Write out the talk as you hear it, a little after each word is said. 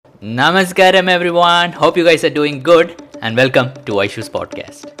Namaskaram everyone. Hope you guys are doing good and welcome to Aishu's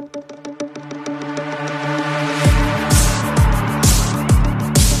podcast.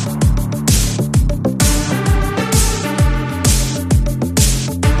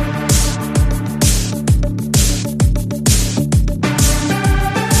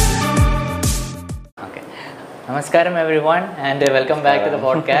 Okay. Namaskaram everyone and welcome back to the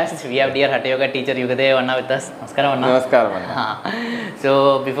podcast. We have dear Hatha Yoga teacher Yugadev Anna with us. Namaskaram Anna. Namaskaram Anna.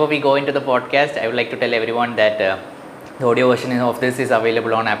 So before we go into the podcast, I would like to tell everyone that the audio version of this is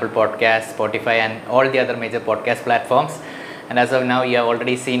available on Apple Podcasts, Spotify and all the other major podcast platforms. And as of now, you have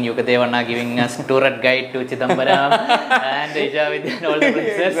already seen Yugadev Anna giving us tour guide to Chidambaram and Ishavit and all the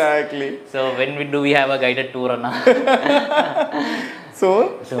places. Exactly. So when do we have a guided tour, Anna?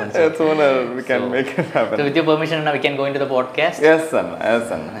 Sooner we can make it happen. So with your permission, Anna, we can go into the podcast. Yes, Anna. Yes,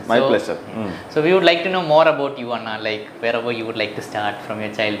 Anna. My pleasure. So we would like to know more about you, Anna, like wherever you would like to start from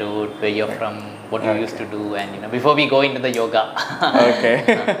your childhood, where you're from, what you used to do, and before we go into the yoga. Okay.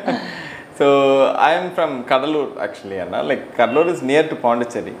 So I am from Kadalur actually, Anna. Like Kadalur is near to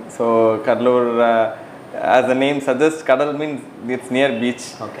Pondicherry. So Kadalur, as the name suggests, Kadal means it's near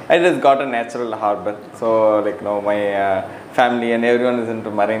beach. Okay. I just got a natural harbor. So my family and everyone is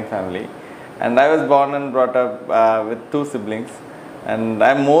into marine family. And I was born and brought up with two siblings. And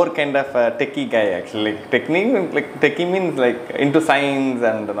I'm more kind of a techie guy actually. Techie means like into science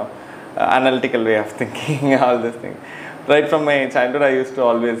and analytical way of thinking, all these things. Right from my childhood, I used to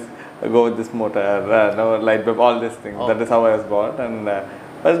always go with this motor, light bulb, all these things. That is how I was born, and I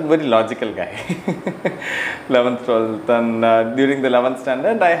was a very logical guy. 11th, 12th, and during the 11th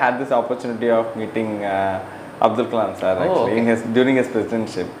standard, I had this opportunity of meeting Abdul Kalam sir actually during his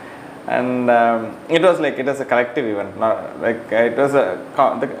presidentship, and it was a collective event. It was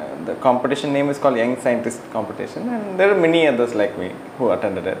the competition name is called Young Scientist Competition, and there are many others like me who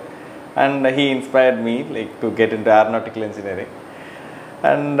attended it, and he inspired me to get into aeronautical engineering.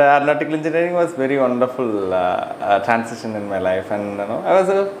 And aeronautical engineering was very wonderful transition in my life, and I was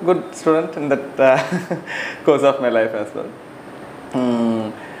a good student in that course of my life as well.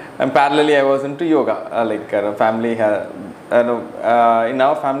 And parallelly, I was into yoga. Family, in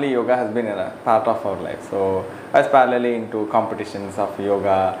our family, yoga has been a part of our life. So I was parallelly into competitions of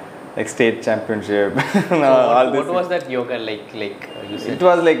yoga, like state championship. What was that yoga like? You said? It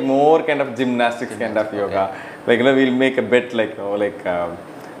was more kind of gymnastics kind of yoga. We'll make a bet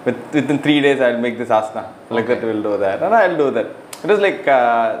within 3 days I'll make this asana. That we'll do that, and I'll do that. It was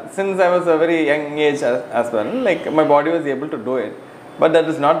since I was a very young age as well, my body was able to do it. But that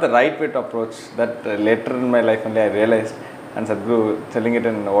is not the right way to approach. That later in my life only I realized, and Sadhguru telling it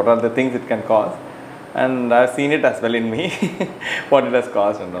and what are the things it can cause. And I've seen it as well in me, what it has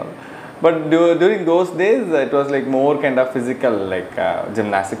caused and all. But during those days, it was more kind of physical,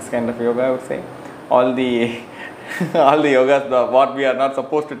 gymnastics kind of yoga, I would say. All the yogas, what we are not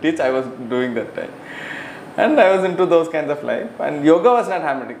supposed to teach, I was doing that time. And I was into those kinds of life. And yoga was not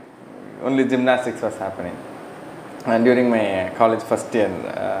happening, only gymnastics was happening. And during my college first year,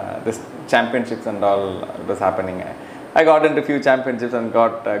 this championships and all was happening. I got into few championships and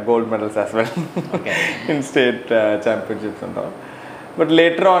got gold medals as well in state championships and all. But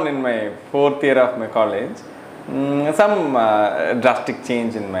later on in my 4th year of my college, some drastic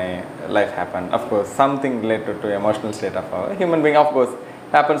change in my life happened. Of course, something related to emotional state of a human being, of course,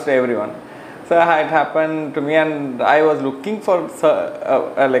 happens to everyone. So it happened to me, and I was looking for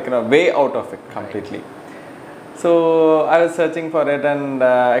a way out of it completely. So I was searching for it, and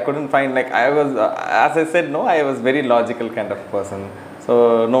I couldn't find, I was, as I said, I was very logical kind of person.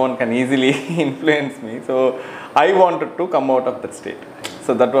 So no one can easily influence me. So I wanted to come out of that state.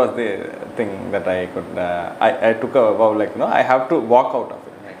 So that was the thing that I could, I took a vow, I have to walk out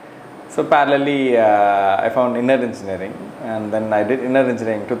of it. So parallelly, I found inner engineering, and then I did inner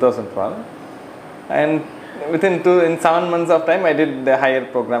engineering 2012. And in 7 months of time, I did the higher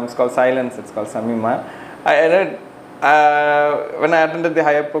programs called Silence, it's called Samima. When I attended the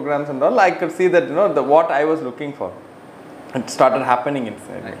higher programs and all, I could see that what I was looking for, it started happening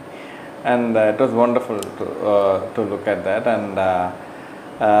inside me, and it was wonderful to look at that. And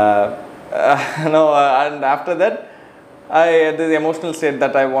and after that, the emotional state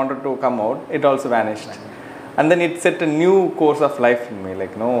that I wanted to come out, it also vanished, and then it set a new course of life in me.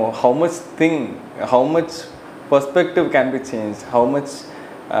 How much perspective can be changed, how much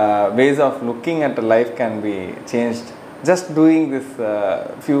ways of looking at life can be changed just doing this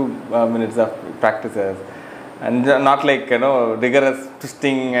few minutes of practices, and not rigorous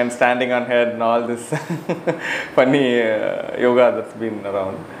twisting and standing on head and all this funny yoga that's been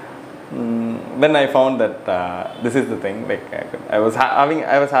around. Then I found that this is the thing. Like I was having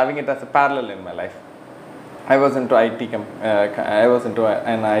it as a parallel in my life. I was into I was into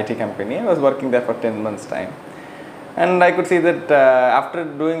an IT company. I was working there for 10 months time, and I could see that after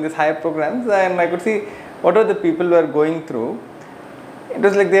doing these higher programs, and I could see what are the people were going through. It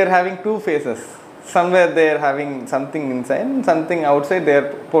was like they are having two faces. Somewhere they are having something inside, and something outside they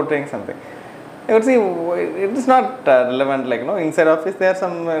are portraying something. I would see it is not relevant, like, inside office they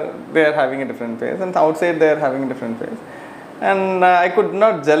are they are having a different face, and outside they are having a different face, and I could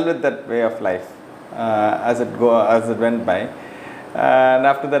not gel with that way of life as it went by. And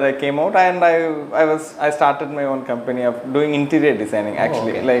after that I came out, and I started my own company of doing interior designing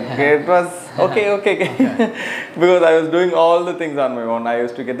actually. Like it was okay. Because I was doing all the things on my own. I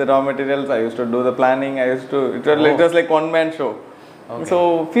used to get the raw materials, I used to do the planning, it was like one man show.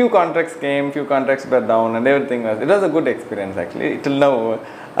 So few contracts came, few contracts were down, and everything it was a good experience actually. Till now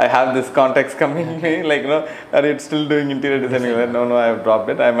I have this contacts coming me, like, are you still doing interior designing? No, I have dropped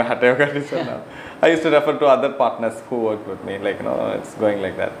it. I am a Hatha Yoga designer now. I used to refer to other partners who work with me, like, it's going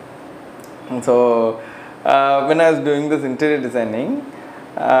like that. And so when I was doing this interior designing,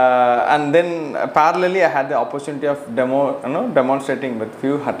 and then parallelly I had the opportunity of demonstrating with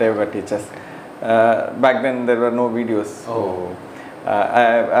few Hatha Yoga teachers. Back then there were no videos. So,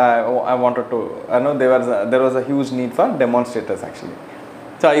 I wanted to, there was a huge need for demonstrators actually.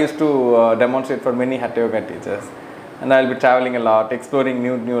 So I used to demonstrate for many Hatha Yoga teachers, and I'll be traveling a lot, exploring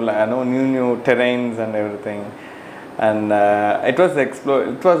new terrains and everything. And it was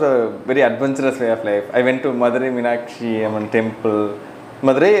a very adventurous way of life. I went to Madurai Meenakshi Amman temple.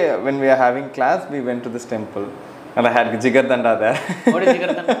 Madurai, when we are having class, we went to this temple. And I had Jigardanda there. What is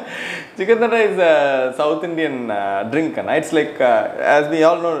Jigardanda? Jigardanda is a South Indian drink. It's like, as we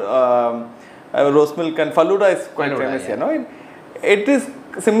all know, rose milk and Faluda is quite famous here. No? It is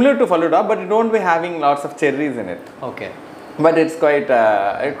similar to Faluda, but it won't be having lots of cherries in it. Okay. But it's quite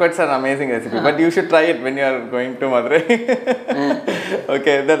an amazing recipe. But you should try it when you are going to Madurai.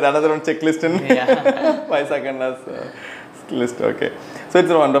 Okay, that's another one checklist in Vaisakanda's list. Okay. So it's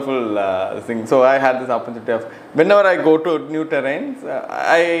a wonderful thing. So I had this opportunity of, whenever I go to new terrains,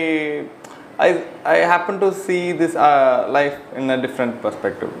 I happen to see this life in a different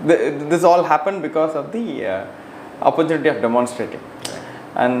perspective. This all happened because of the opportunity of demonstrating.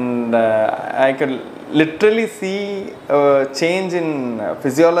 And I could literally see a change in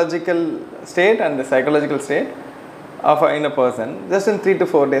physiological state and the psychological state of in a person just in 3 to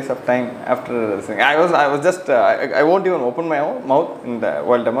 4 days of time after this thing. I was just I won't even open my mouth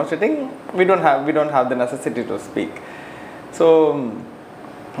while demonstrating. We don't have the necessity to speak. So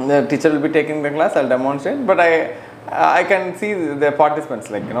the teacher will be taking the class, I'll demonstrate, but I can see the participants,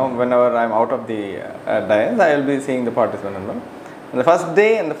 like, whenever I'm out of the dais, I will be seeing the participants. And the first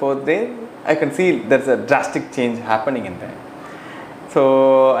day and the fourth day, I can see there's a drastic change happening in them.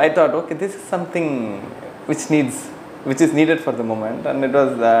 So I thought, okay, this is something which is needed for the moment, and it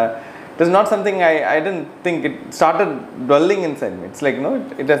was not something I didn't think. It started dwelling inside me. It's like,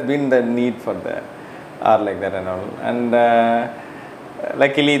 it has been the need for the art like that and all. And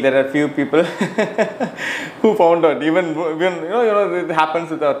luckily there are few people who found out, even it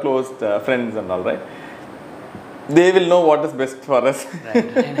happens with our closed friends and all, right? They will know what is best for us. Right.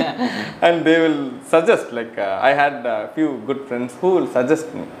 And they will suggest, like, I had a few good friends who will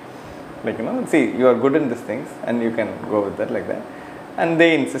suggest me, like, see, you are good in these things and you can go with that, like that. And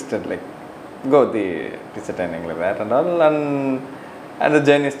they insisted, like, go the teacher training like that and all. And the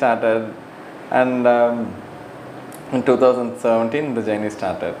journey started. And in 2017 the journey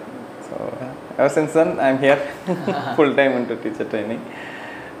started. So ever since then I'm here full time into teacher training.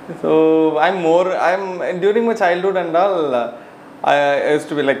 So during my childhood and all, I used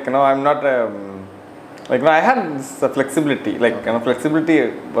to be like, I'm not like, I had this flexibility, like,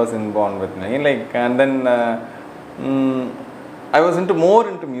 flexibility was inborn with me, like. And then I was more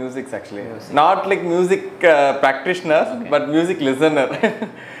into music actually, not like music practitioner, but music listener.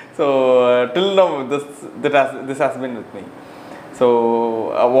 So till now this has been with me.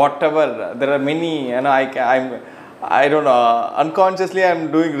 So whatever, there are many, I don't know, unconsciously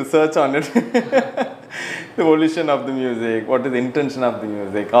I'm doing research on it. The evolution of the music, what is the intention of the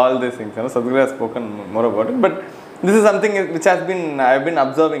music, all these things. Sadhguru has spoken more about it, but this is something which has been, I've been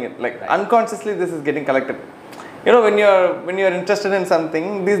observing it, like, unconsciously this is getting collected. When you're interested in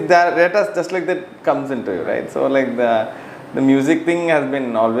something, these data just like that comes into you, right? So like the music thing has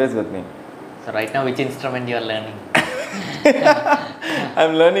been always with me. So right now, which instrument you are learning?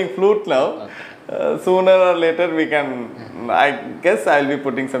 I'm learning flute now. Okay. Sooner or later I guess I'll be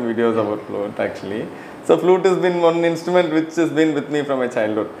putting some videos about flute actually. So flute has been one instrument which has been with me from my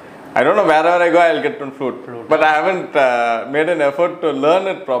childhood. I don't know, wherever I go, I'll get on flute. But I haven't made an effort to learn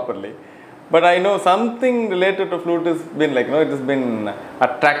it properly. But I know something related to flute has been like, it has been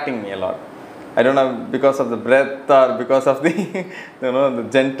attracting me a lot. I don't know, because of the breath or because of the, the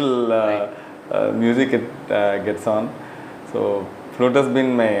gentle music it gets on. So flute has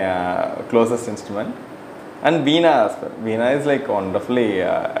been my closest instrument. And Veena as well. Veena is like wonderfully,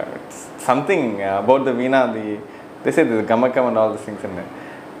 something about the Veena, they say the gamakam and all these things in it.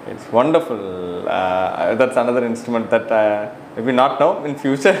 It's wonderful. That's another instrument that maybe not now, in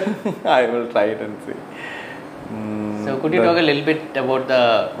future I will try it and see. So could you talk a little bit about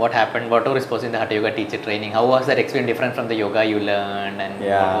what happened, what was supposed in the Hatha Yoga teacher training? How was that experience different from the yoga you learned? And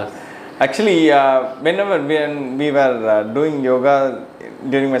what was... Actually, whenever we were doing yoga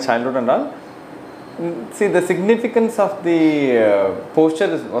during my childhood and all, see, the significance of the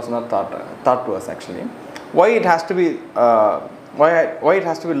posture was not taught to us actually. Why it has to be why it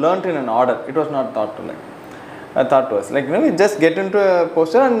has to be learnt in an order, it was not taught to us. Like, we just get into a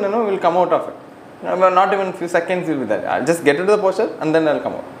posture and we'll come out of it. Not even a few seconds will be there. I'll just get into the posture and then I'll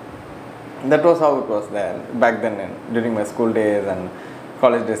come out. That was how it was there back then during my school days and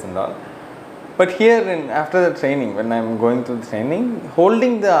college days and all. But here after the training, when I'm going through the training,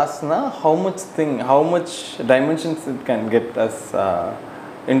 holding the asana, how much dimensions it can get us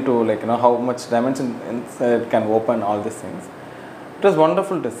into, like, how much dimensions it can open, all these things. It was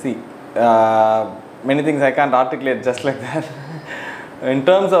wonderful to see. Many things I can't articulate just like that. In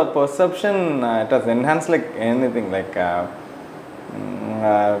terms of perception, it has enhanced like anything, like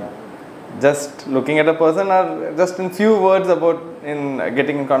just looking at a person or just in few words about in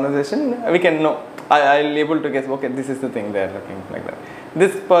getting in conversation, we can know. I'll be able to guess, okay, this is the thing they're looking like that.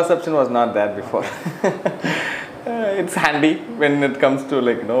 This perception was not there before. It's handy when it comes to,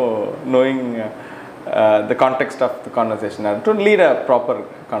 like, knowing the context of the conversation and to lead a proper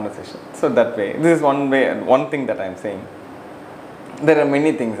conversation. So that way, this is one thing that I'm saying. There are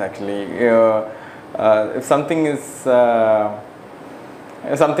many things actually. If something is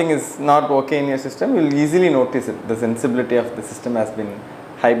not okay in your system, you'll easily notice it. The sensibility of the system has been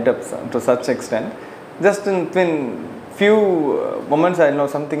hyped up to such extent. Just in few moments, I know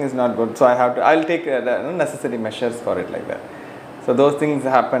something is not good, so I'll take necessary measures for it, like that. So those things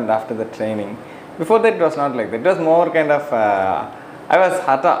happened after the training. Before that, it was not like that. It was more kind of I was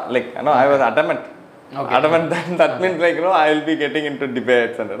hatha, like, I was adamant. Okay. Adamant. That means, like, I will be getting into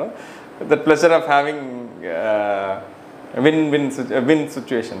debates and the pleasure of having win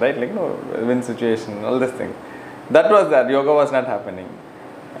situation, right? Like, win situation, all this thing. That was that. Yoga was not happening.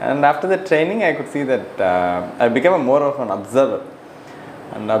 And after the training, I could see that I became more of an observer.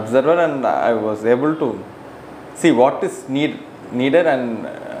 And I was able to see what is needed and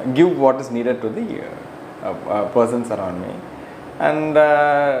give what is needed to the persons around me. And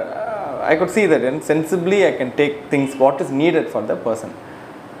I could see that, and sensibly I can take things what is needed for the person.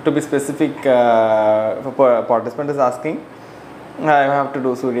 To be specific, if a participant is asking, I have to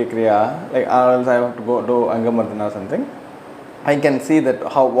do Surya Kriya, like, or else I have to go do Angamardana or something, I can see that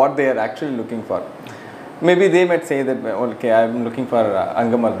what they are actually looking for. Maybe they might say that, okay, I am looking for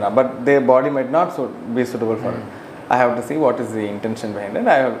Angamardana, but their body might not be suitable for it. I have to see what is the intention behind it.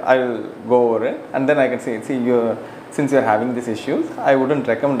 I will go over it, and then I can say, since you are having these issues, I wouldn't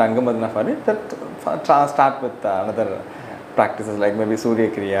recommend Angamardana for it. But start with another practices like maybe Surya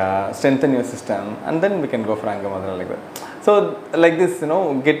Kriya, strengthen your system, and then we can go for Angamardana, like that. So like this,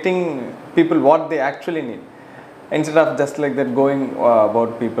 getting people what they actually need, instead of just like that going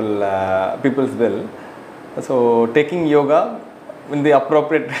about people's will. So taking yoga in the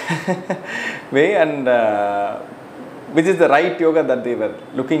appropriate way, and which is the right yoga that they were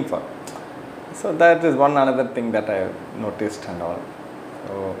looking for. So that is another thing that I noticed and all.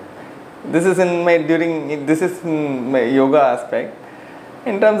 So this is in my yoga aspect.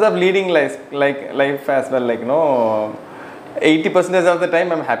 In terms of leading life as well, like, 80% of the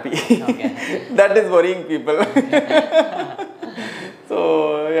time I'm happy. Okay. That is worrying people.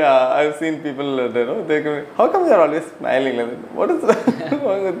 So yeah, I've seen people, they go, how come you're always smiling like that? What is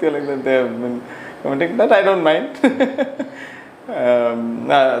wrong with you, like that? They have been commenting that. I don't mind.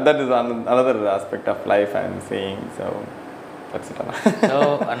 That is another aspect of life I'm saying. So that's it.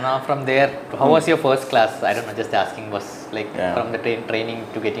 So now from there, how was your first class? I don't know, just asking, was like from the training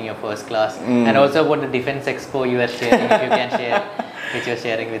to getting your first class, and also about the Defense Expo you were sharing, if you can share, which you're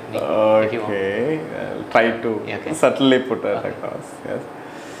sharing with me. Okay, I'll try to subtly put it across. Yes.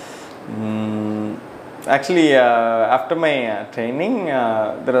 Actually, after my training,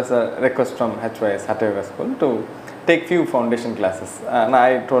 there was a request from HYS, Hatha Yoga School, to take few foundation classes, and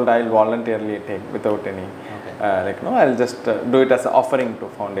I told I'll voluntarily take without any I'll just do it as an offering to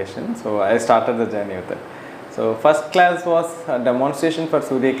foundation. So I started the journey with it. So first class was a demonstration for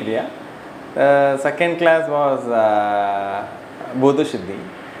Surya Kriya. Second class was Bodha Shuddhi.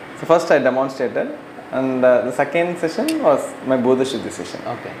 So first I demonstrated, and the second session was my Bodha Shuddhi session.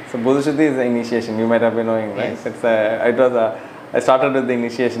 Okay. So Bodha Shuddhi is the initiation. You might have been knowing, right? Yes. I started with the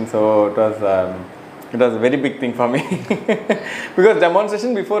initiation, so it was a very big thing for me because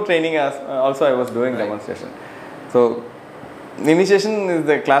demonstration before training also I was doing demonstration. So initiation is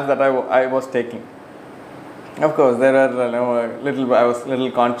the class that I was taking. Of course, there were I was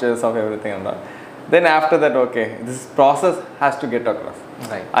little conscious of everything and all. Then after that, okay, this process has to get across.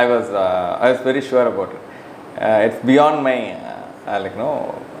 Right. I was very sure about it. It's beyond my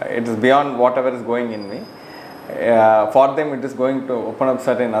it is beyond whatever is going in me. For them, it is going to open up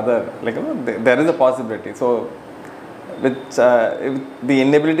certain other there is a possibility. So with the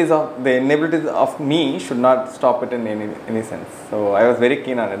inabilities of me should not stop it in any sense. So I was very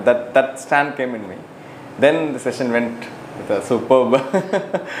keen on it. That stand came in me. Then the session went with a superb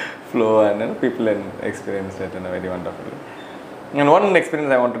flow, and people experienced it in a very wonderful way. And one experience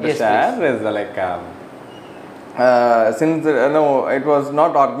I wanted to share please. Is since it was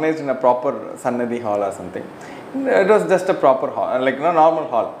not organized in a proper Sannadhi hall or something. It was just a proper hall, normal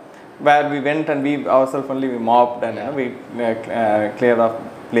hall, where we went and we ourselves only we mopped and we cleared off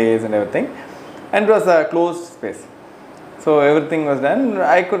place and everything, and it was a closed space. So everything was done.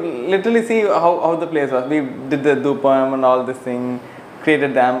 I could literally see how the place was. We did the dhupam and all this thing,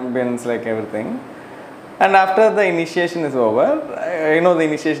 created the ambience, everything. And after the initiation is over, the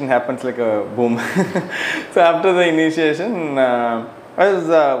initiation happens like a boom. So after the initiation, I was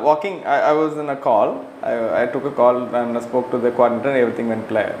walking, I was in a call. I took a call and I spoke to the coordinator, and everything went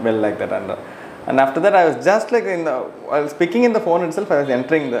well like that. And after that, I was just while speaking in the phone itself, I was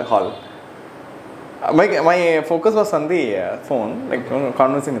entering the hall. My focus was on the phone,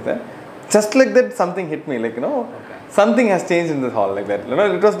 conversing with her. Just like that, something hit me, something has changed in the hall like that.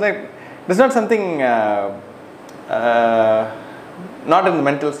 It was it's not something not in the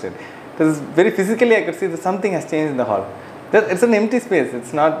mental state. It was very physically, I could see that something has changed in the hall. It's an empty space.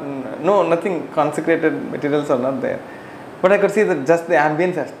 It's not, nothing consecrated materials are not there. But I could see that just the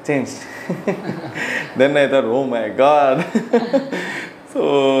ambience has changed. Then I thought, oh my God.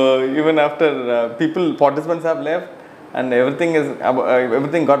 So even after participants have left and everything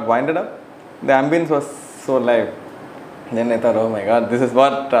got winded up, the ambience was so live. Then I thought, oh my God, this is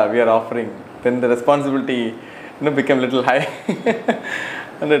what we are offering. Then the responsibility became a little high.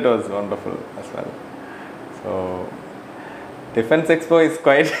 And it was wonderful as well. So Defense Expo is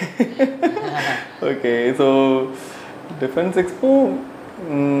quite okay. So Defense Expo,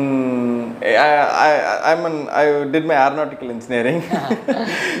 I did my aeronautical engineering.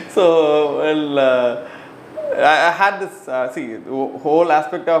 So I had this the whole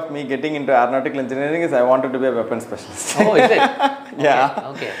aspect of me getting into aeronautical engineering is I wanted to be a weapons specialist. Oh, is it? Yeah.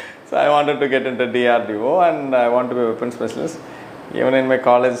 Okay. So I wanted to get into DRDO and I want to be a weapons specialist. Even in my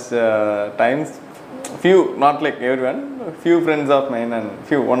college times, few, not like everyone, few friends of mine and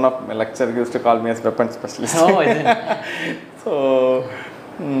one of my lecturers used to call me as weapons specialist. Oh, is it? So,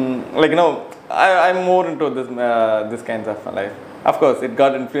 I'm more into this kinds of life. Of course, it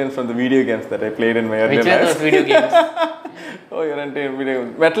got influence from the video games that I played in my earlier life. Which are those video games? Oh, you're into video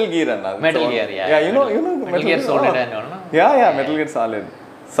games. Metal Gear and all. Metal Gear, yeah. Yeah, you know Metal Gear Solid and all, no? Yeah, Metal Gear Solid.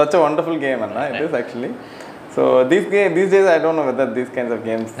 Such a wonderful game, Anna. It is actually. So these days I don't know whether these kinds of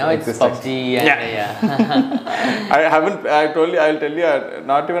games now it's PUBG and I'll tell you,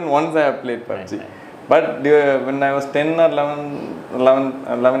 not even once I have played PUBG. Right. But when I was 10 or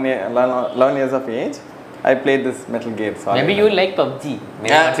 11 years of age, I played this Metal Gear Solid. Maybe you like PUBG.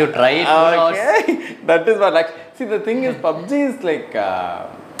 Maybe once you try it, okay. That is what see the thing is PUBG is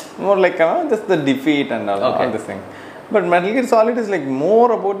more just the defeat and all this thing. But Metal Gear Solid is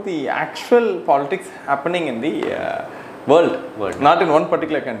more about the actual politics happening in the world. Not in one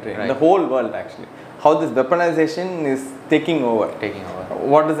particular country, in the whole world actually. How this weaponization is taking over.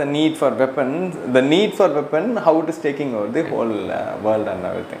 What is the need for weapons? The need for weapon, how it is taking over the whole world and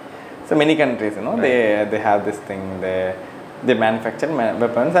everything. So many countries, they have this thing. They manufacture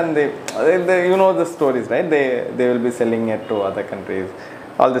weapons and they the stories, right? They will be selling it to other countries.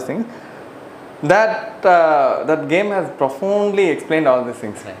 All these things. That game has profoundly explained all these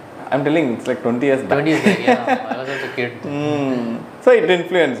things. Right. I'm telling you, it's 20 years back. 20 years back, yeah. I was also a kid. So it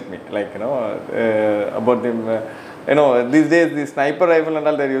influenced me, about the you know, these days the sniper rifle and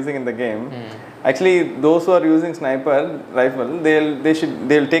all they're using in the game. Actually, those who are using sniper rifle,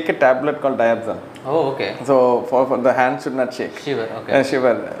 they'll take a tablet called Diazepam. Oh, okay. So for the hand should not shake. Shiver, okay.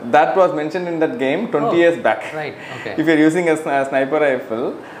 Shiver. That was mentioned in that game 20 years back. Right, okay. If you're using a sniper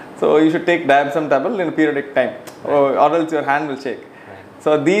rifle, so you should take some tablet in a periodic time, or else your hand will shake. Right.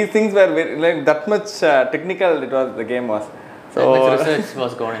 So these things were very, like that much technical. It was the game was. So that much research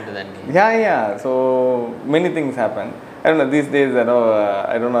was gone into that game. Yeah. So many things happen. I don't know. These days, I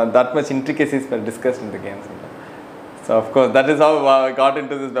don't know. That much intricacies were discussed in the games. So of course, that is how I got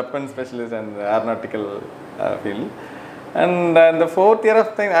into this weapon specialist and aeronautical field. And the fourth year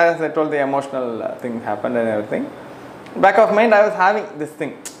of thing, as I told, the emotional thing happened and everything. Back of mind, I was having this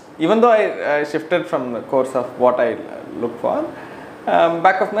thing. Even though I shifted from the course of what I look for,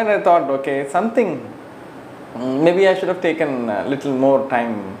 back of mind, I thought, okay, something. Maybe I should have taken a little more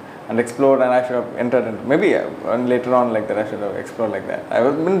time and explored, and I should have entered into maybe and later on like that I should have explored like that. I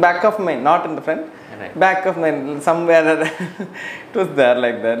was in back of mind, not in the front. Right. Back of mind, somewhere it was there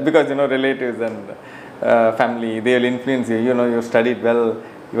like that, because you know, relatives and family, they will influence you. You know, you studied well,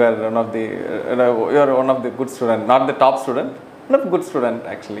 you are one of the you are one of the good student, not the top student, not good student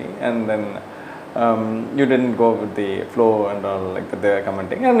actually, and then you didn't go with the flow and all like that they were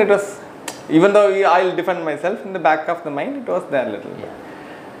commenting, and it was, even though I'll defend myself, in the back of the mind it was there a little.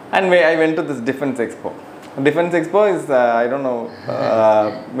 And I went to this Defense Expo. Defense Expo is, I don't know,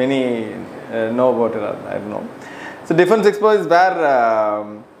 many know about it, I don't know. So Defense Expo is where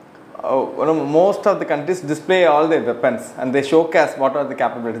most of the countries display all their weapons and they showcase what are the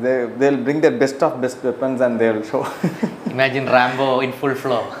capabilities. They'll bring their best of best weapons and they'll show. Imagine Rambo in full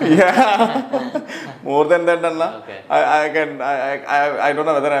flow. Yeah, more than that, Anna. Okay. I don't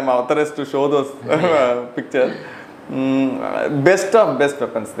know whether I'm authorized to show those pictures. Best of best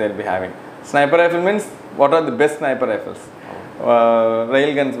weapons they'll be having. Sniper rifle means what are the best sniper rifles?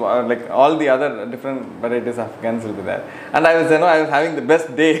 Rail guns, like all the other different varieties of guns will be there. And I was, I was having the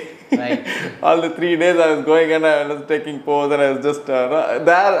best day. Right. All the 3 days I was going and I was taking pose and I was just there.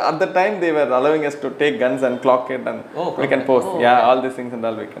 At the time they were allowing us to take guns and clock it and we can pose. Oh, yeah, okay. all these things and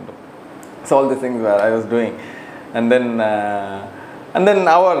all we can do. So all these things were I was doing, and then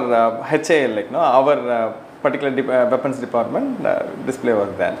our HAL, like our particular weapons department display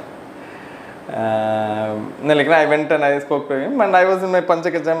was there. I went and I spoke to him, and I was in my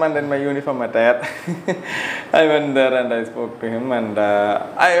panchakacham and in my uniform attire. I went there and I spoke to him, and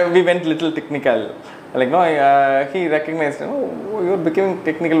we went little technical. He recognized, you're becoming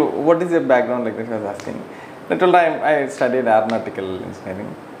technical. What is your background? Like that, he was asking. I told him I studied aeronautical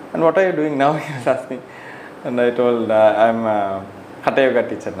engineering. And what are you doing now? He was asking. And I told I'm a Hatha Yoga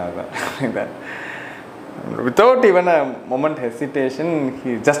teacher now. Like that. Without even a moment hesitation,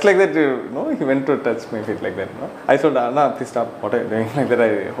 he just like that, he went to touch my feet like that. I told, Anna, please stop. What are you doing? Like that,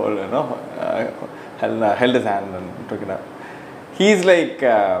 I held his hand and took it up. He's like,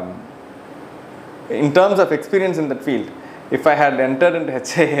 in terms of experience in that field, if I had entered into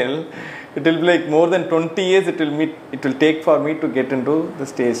HAL, it will be like more than 20 years it will take for me to get into the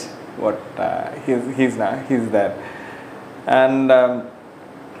stage what he's there. And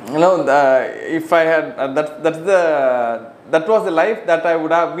if I had that was the life that I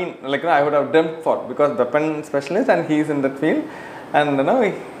would have been I would have dreamt for, because weapon specialist and he's in that field, and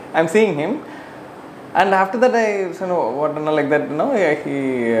I'm seeing him, and after that he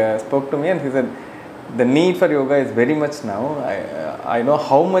spoke to me and he said the need for yoga is very much now. I know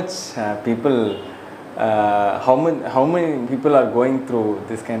how much people how many people are going through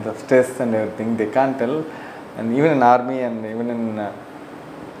this kind of stress and everything, they can't tell, and even in army and even in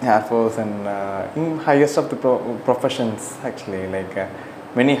Air Force and in highest of the professions actually,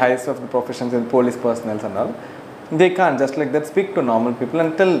 many highest of the professions in police personnel and all, they can't just like that speak to normal people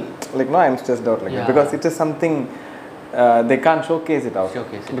and tell I'm stressed out that, because it is something they can't showcase it out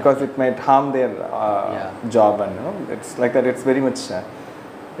because it might harm their job, and it's like that, it's very much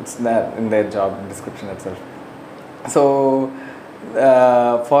it's there in their job description itself. So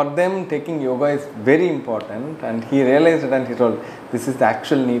for them taking yoga is very important, and he realized it and he told this is the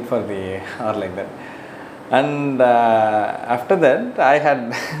actual need for the or like that. And after that I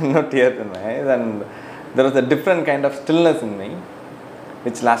had no tears in my eyes, and there was a different kind of stillness in me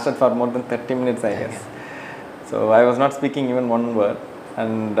which lasted for more than 30 minutes I guess. So I was not speaking even one word,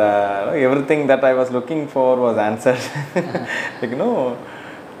 and everything that I was looking for was answered.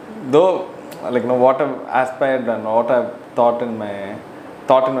 Though what I've aspired and what I've thought in my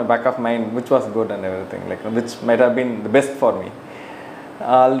back of mind, which was good and everything, which might have been the best for me,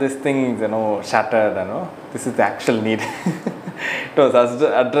 all these things shattered, this is the actual need. it was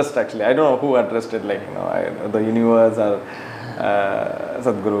addressed actually. I don't know who addressed it, like, the universe or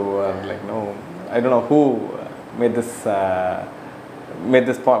Sadhguru, or like, I don't know who made this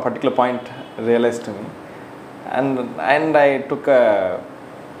particular point realized to me, and I took I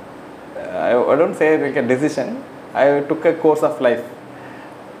don't say like a decision. I took a course of life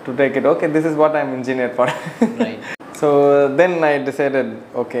to take it. Okay, this is what I'm engineered for. Right. So then I decided,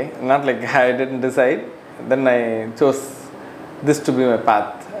 okay, not like I didn't decide. Then I chose this to be my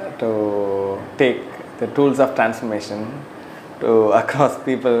path, to take the tools of transformation to across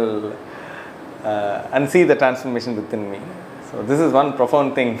people and see the transformation within me. So this is one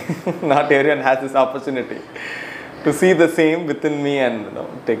profound thing. Not everyone has this opportunity to see the same within me and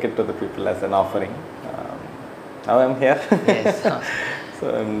take it to the people as an offering. Now I'm here. Yes.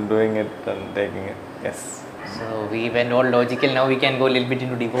 So I'm doing it and taking it. Yes. So we went all logical. Now we can go a little bit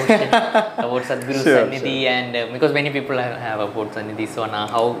into devotion about Sadhguru Sannidhi, and because many people have about Sannidhi. So now,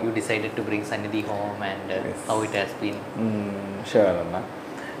 how you decided to bring Sannidhi home, and Yes. how it has been? Sure, Anna.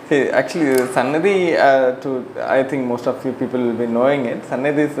 See, actually, Sannidhi, I think most of you people will be knowing it.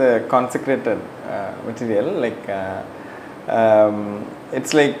 Sannidhi is a consecrated material. Like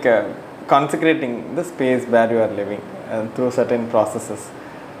it's like consecrating the space where you are living through certain processes.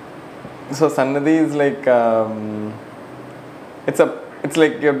 So Sannidhi is like it's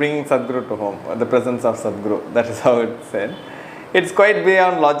like you're bringing Sadhguru to home, the presence of Sadhguru. That is how it's said. It's quite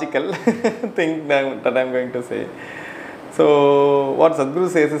beyond logical thing that I'm going to say. So what Sadhguru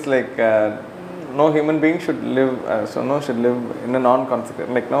says is like no human being should live should live in a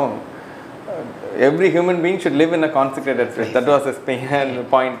non-consecrated, like every human being should live in a consecrated space. That was his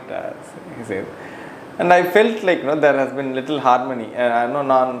point, he says. And I felt like there has been little harmony.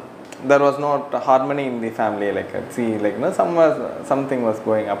 There was not harmony in the family. Like I see, like something was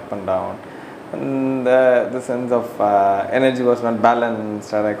going up and down, and the sense of energy was not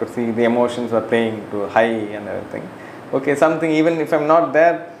balanced, and I could see the emotions were playing too high and everything. Okay, something, even if I'm not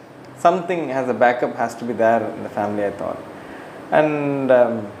there, something as a backup has to be there in the family, I thought. And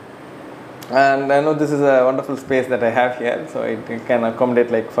I know this is a wonderful space that I have here, so it can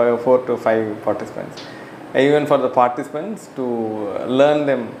accommodate like 4 to 5 participants. Even for the participants to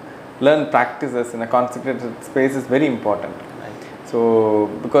learn practices in a consecrated space is very important. Right. So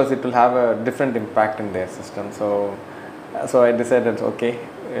because it will have a different impact in their system. So I decided, okay,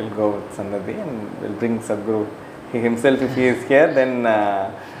 we'll go with Sannidhi and we'll bring Sadhguru. He himself, if he is here, then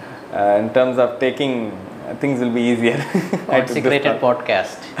in terms of taking, things will be easier. Consecrated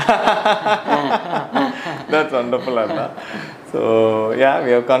podcast. That's wonderful, Anna. So yeah,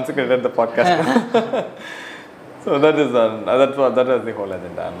 we have consecrated the podcast. So that is that was the whole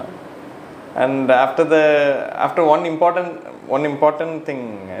agenda, Anna. And after one important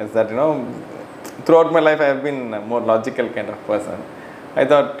thing is that throughout my life I have been a more logical kind of person. I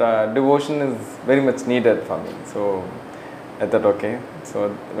thought devotion is very much needed for me. So I thought, okay, so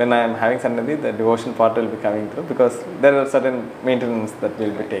when I am having Sannidhi, the devotion part will be coming through, because there are certain maintenance that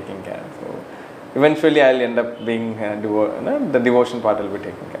will be taking care. So eventually I will end up being the devotion part will be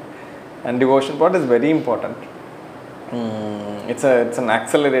taken care. And devotion part is very important. It's an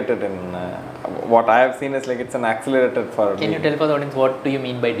accelerated in what I have seen is like it's an accelerated for Can me. you tell for the audience what do you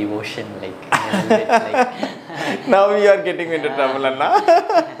mean by devotion? Like Now we are getting into trouble, Anna.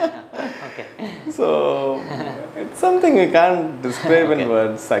 Okay. So it's something we can't describe in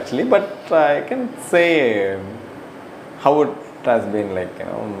words actually, but I can say how it has been like,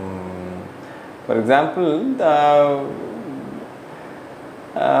 for example,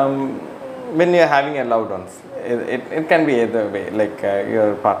 when you are having a loved ones, it can be either way, like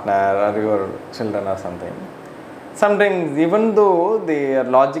your partner or your children or something. Sometimes even though they are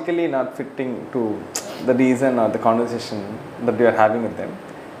logically not fitting to the reason or the conversation that you are having with them,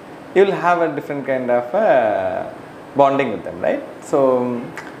 you will have a different kind of bonding with them, right? So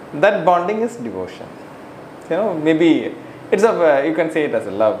that bonding is devotion. Maybe it's you can say it as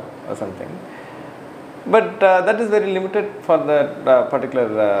a love or something, but that is very limited for that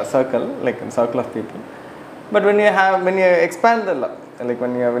particular circle, like a circle of people. But when you expand the love, like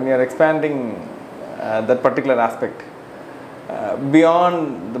when you are expanding that particular aspect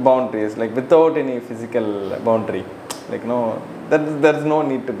beyond the boundaries, like without any physical boundary, like there is no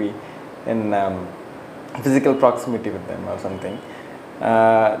need to be in physical proximity with them or something.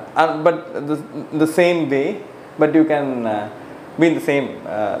 But the same way, but you can be in the same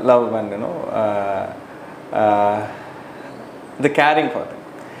love and the caring for them.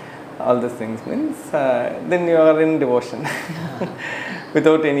 All these things means then you are in devotion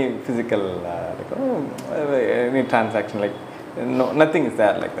without any physical any transaction, like nothing is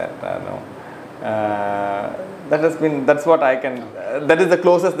there like that. That's what I can, that is the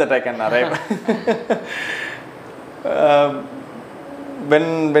closest that I can arrive. uh,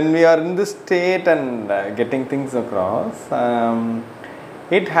 when we are in this state and getting things across,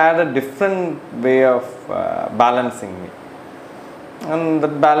 it had a different way of balancing me, and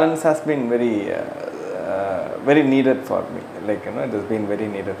that balance has been very needed for me. Like, it has been very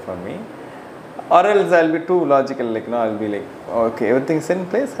needed for me. Or else I'll be too logical. Like, I'll be like, okay, everything's in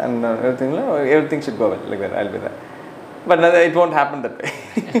place and everything should go well. Like that, I'll be there. But it won't happen that way.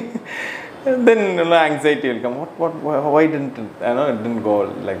 Then anxiety will come. Why didn't it? It didn't go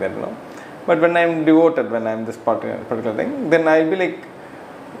like that. But when I'm devoted, when I'm this particular thing, then I'll be like,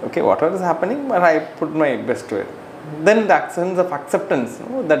 okay, whatever is happening, but I put my best to it. Then the sense of acceptance,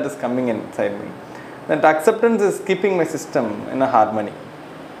 that is coming inside me. That acceptance is keeping my system in a harmony.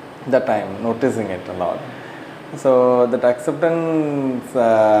 That I am noticing it a lot. So that acceptance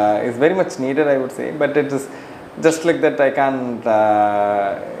is very much needed, I would say. But it is just like that. I can't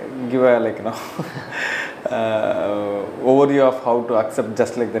give a overview of how to accept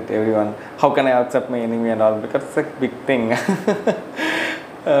just like that everyone. How can I accept my enemy and all? Because it's a big thing.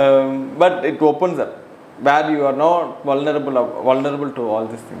 But it opens up where you are not vulnerable to all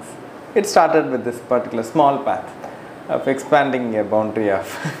these things. It started with this particular small path of expanding your boundary of.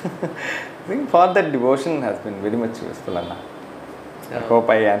 I think for that devotion has been very much useful, Anna. So, I hope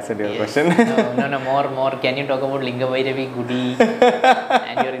I answered your question. No, more. Can you talk about Linga Bhairavi Gudi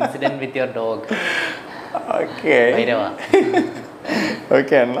and your incident with your dog? Okay. Bhairava.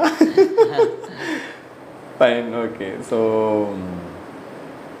 Okay, Anna. Fine, okay. So,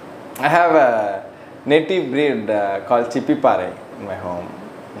 I have a native breed called Chippipare in my home.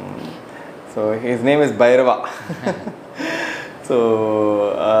 So his name is Bhairava.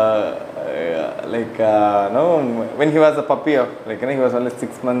 So when he was a puppy of he was only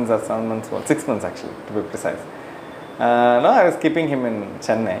 6 months or 7 months old, 6 months actually to be precise. I was keeping him in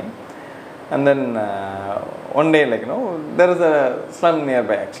Chennai, and then one day there was a slum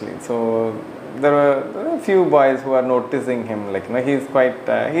nearby actually. So there were a few boys who are noticing him. He's quite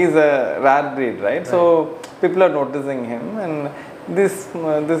he's a rare breed, right? So people are noticing him, and this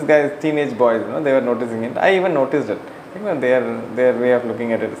guy's teenage boys, they were noticing it. I even noticed it. Their way of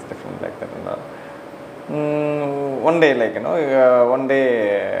looking at it is different like that and all. One day,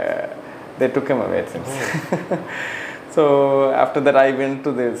 they took him away, it seems. So after that, I went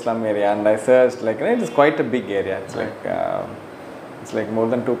to the slum area and I searched. It is quite a big area. It's like more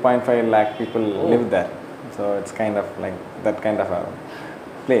than 2.5 lakh people live there. So it's kind of like that kind of a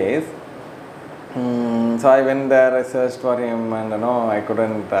place. So I went there, I searched for him, and I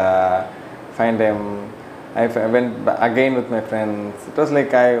couldn't find him. I went again with my friends. It was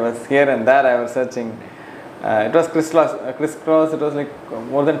like I was here and there, I was searching. It was crisscross, it was like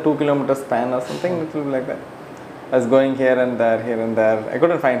more than 2 kilometers span or something, it will be like that. I was going here and there, I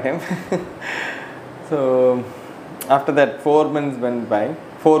couldn't find him. So after that 4 months went by,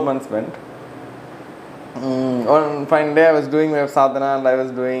 4 months went. One fine day I was doing my sadhana and I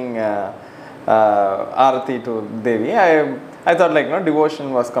was doing Arati to Devi. I thought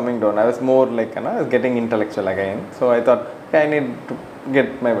devotion was coming down. I was more I was getting intellectual again. So I thought, okay, I need to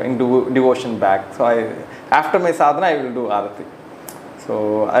get my devotion back. So after my sadhana I will do Arati.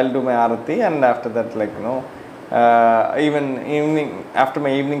 So I'll do my Arati, and after that even evening, after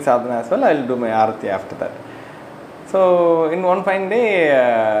my evening sadhana as well, I'll do my Arati after that. So in one fine day,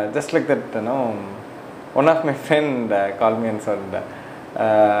 just like that, one of my friend called me and said,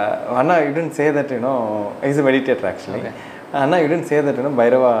 Anna, you didn't say that, he's a meditator actually. Okay. Anna, you didn't say that,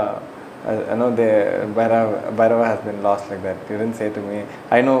 Bhairava, Bhairava has been lost like that. You didn't say to me.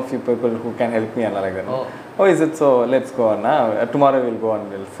 I know a few people who can help me, Anna, like that. Oh, is it so? Let's go, Anna. Tomorrow we'll go and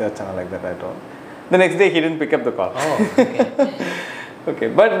we'll search, Anna, like that, I told. The next day he didn't pick up the call. Oh, okay. Okay,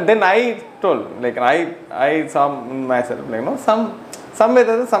 but then I told, I saw myself, somewhere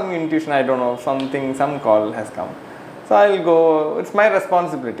there is some intuition, I don't know, some call has come. So I'll go, it's my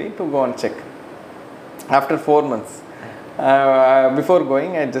responsibility to go and check. After 4 months, before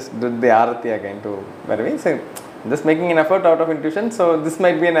going, I just did the Arati again to Bhairavi. So just making an effort out of intuition. So this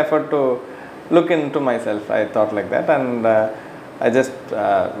might be an effort to look into myself. I thought like that, and I just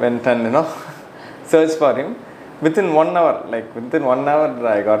went and searched for him. Within 1 hour, I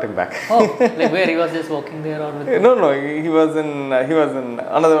got him back. Oh, where he was just walking there or? No, he was in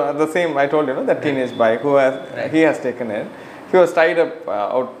another, the same, I told you, that teenage boy who he has taken it. He was tied up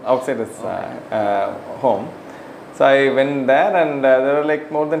outside his home. So I went there, and there were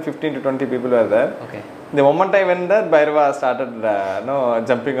more than 15 to 20 people were there. Okay. The moment I went there, Bhairava started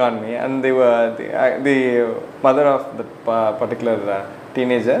jumping on me, and they were the mother of the particular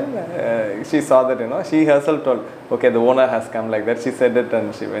teenager, she saw that, she herself told, okay, the owner has come like that. She said it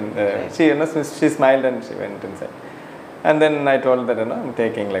and she went, she smiled and she went inside. And then I told that, I'm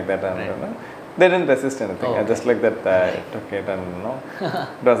taking like that, and they didn't resist anything. I just like that, I took it, and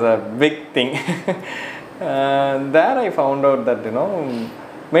it was a big thing. There I found out that,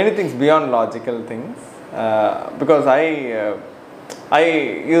 many things beyond logical things, because I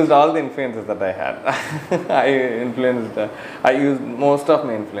used all the influences that I had. I used most of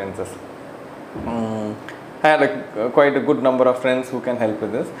my influences. I had quite a good number of friends who can help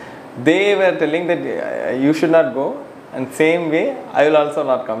with this. They were telling that you should not go, and same way I will also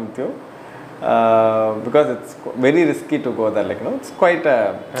not come with you, because it's very risky to go there. It's quite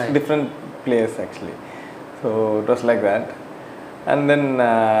a different place actually. So it was like that. And then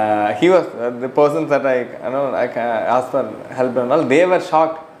he was the persons that I asked for help and all. They were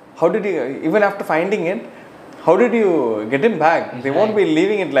shocked. How did you, even after finding it, how did you get him back? They won't be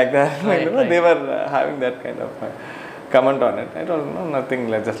leaving it like that. They were having that kind of comment on it. I don't know, nothing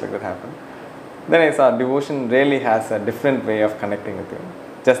just like that happened. Then I saw devotion really has a different way of connecting with you.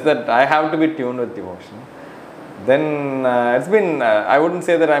 Just that I have to be tuned with devotion. Then it's been, I wouldn't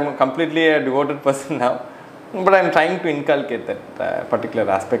say that I'm completely a devoted person now. But I'm trying to inculcate that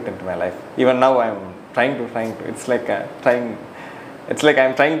particular aspect into my life. Even now, I'm trying to. It's like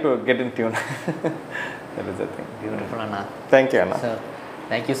I'm trying to get in tune. That is the thing. Beautiful, Anna. Thank you, Anna. So,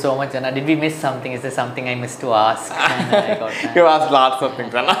 thank you so much, Anna. Did we miss something? Is there something I missed to ask? You asked lots of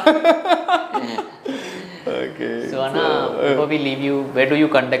things, Anna. Okay. So, Anna, before we leave you, where do you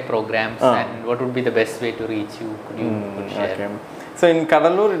conduct programs, and what would be the best way to reach you? Could you share? Okay. So in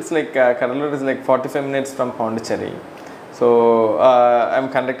Kadalur, it's like Kadalur is like 45 minutes from Pondicherry. So I'm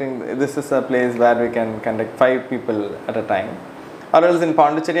conducting. This is a place where we can conduct 5 people at a time. Or else in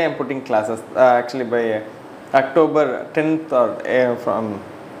Pondicherry, I'm putting classes. Actually, by October 10th or from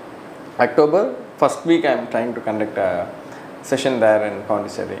October first week, I'm trying to conduct a session there in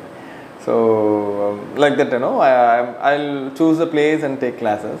Pondicherry. So like that, I'll choose a place and take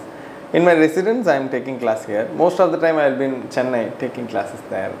classes. In my residence, I am taking class here. Most of the time, I will be in Chennai taking classes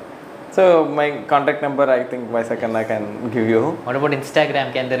there. So my contact number, I think Vaisakanna can give you. What about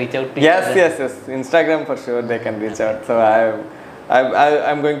Instagram? Can they reach out to you? Yes. Instagram for sure they can reach out. So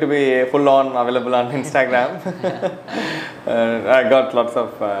I'm going to be full on available on Instagram. I got lots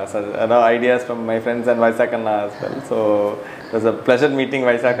of ideas from my friends and Vaisakanna as well. So it was a pleasure meeting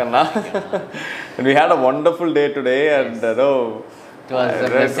Vaisakanna. And we had a wonderful day today, and it was a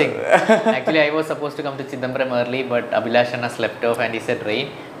blessing. Actually, I was supposed to come to Chidambaram early, but Abhilash Anna slept off and he said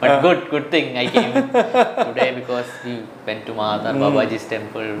rain. But good thing I came today because we went to Mahathar Babaji's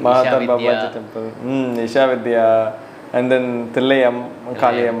temple, Mahathar Babaji temple, Isha Vidya, and then Thillayam,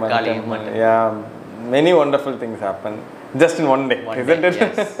 Kaliyamman temple. Yeah, many wonderful things happened just in one day, isn't it?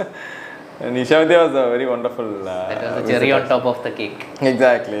 Yes. And Isha Vidya was a very wonderful. That was the cherry on top of the cake.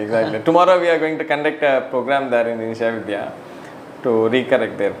 Exactly. Tomorrow we are going to conduct a program there in Isha Vidya to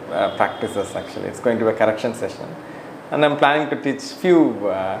recorrect their practices. Actually, it's going to be a correction session, and I'm planning to teach few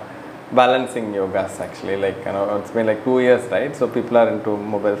balancing yogas. Actually, it's been like 2 years, right? So people are into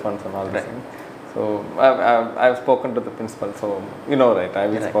mobile phones and all these things. So I've spoken to the principal. So right?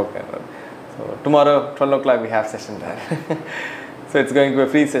 I've spoken. So tomorrow 12 o'clock we have session there. So it's going to be a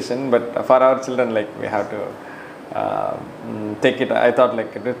free session, but for our children, we have to take it. I thought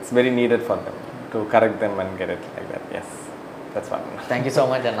it's very needed for them to correct them and get it like that. Yes. That's fine. Thank you so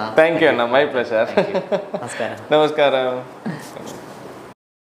much, Anna. Thank you, Anna. My pleasure. Thank you. Namaskaram. Namaskaram.